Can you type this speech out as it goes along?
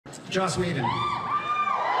Joss Whedon.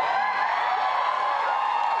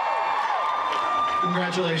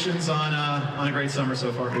 Congratulations on a great summer so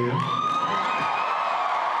far for you.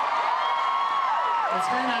 It's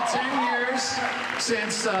been 10 years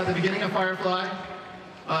since the beginning of Firefly.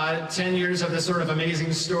 10 years of this sort of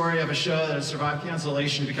amazing story of a show that has survived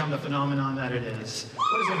cancellation to become the phenomenon that it is.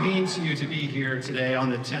 What does it mean to you to be here today on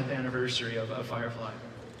the 10th anniversary of Firefly?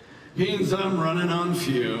 Means I'm running on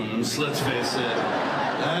fumes, let's face it.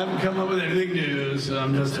 I haven't come up with anything new, so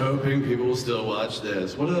I'm just hoping people will still watch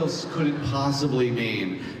this. What else could it possibly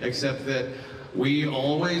mean, except that we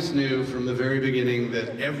always knew from the very beginning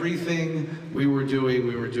that everything we were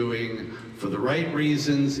doing for the right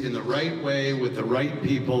reasons, in the right way, with the right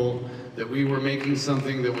people, that we were making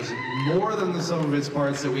something that was more than the sum of its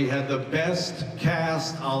parts, that we had the best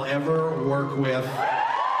cast I'll ever work with.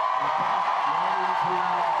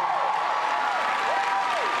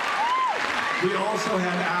 We also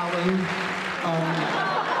had Alan,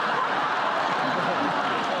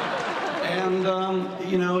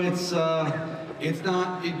 you know, it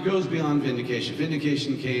goes beyond vindication.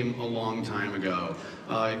 Vindication came a long time ago.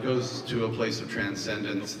 It goes to a place of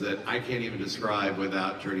transcendence that I can't even describe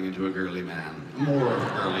without turning into a girly man. More of a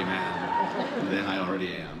girly man than I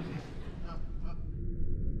already am.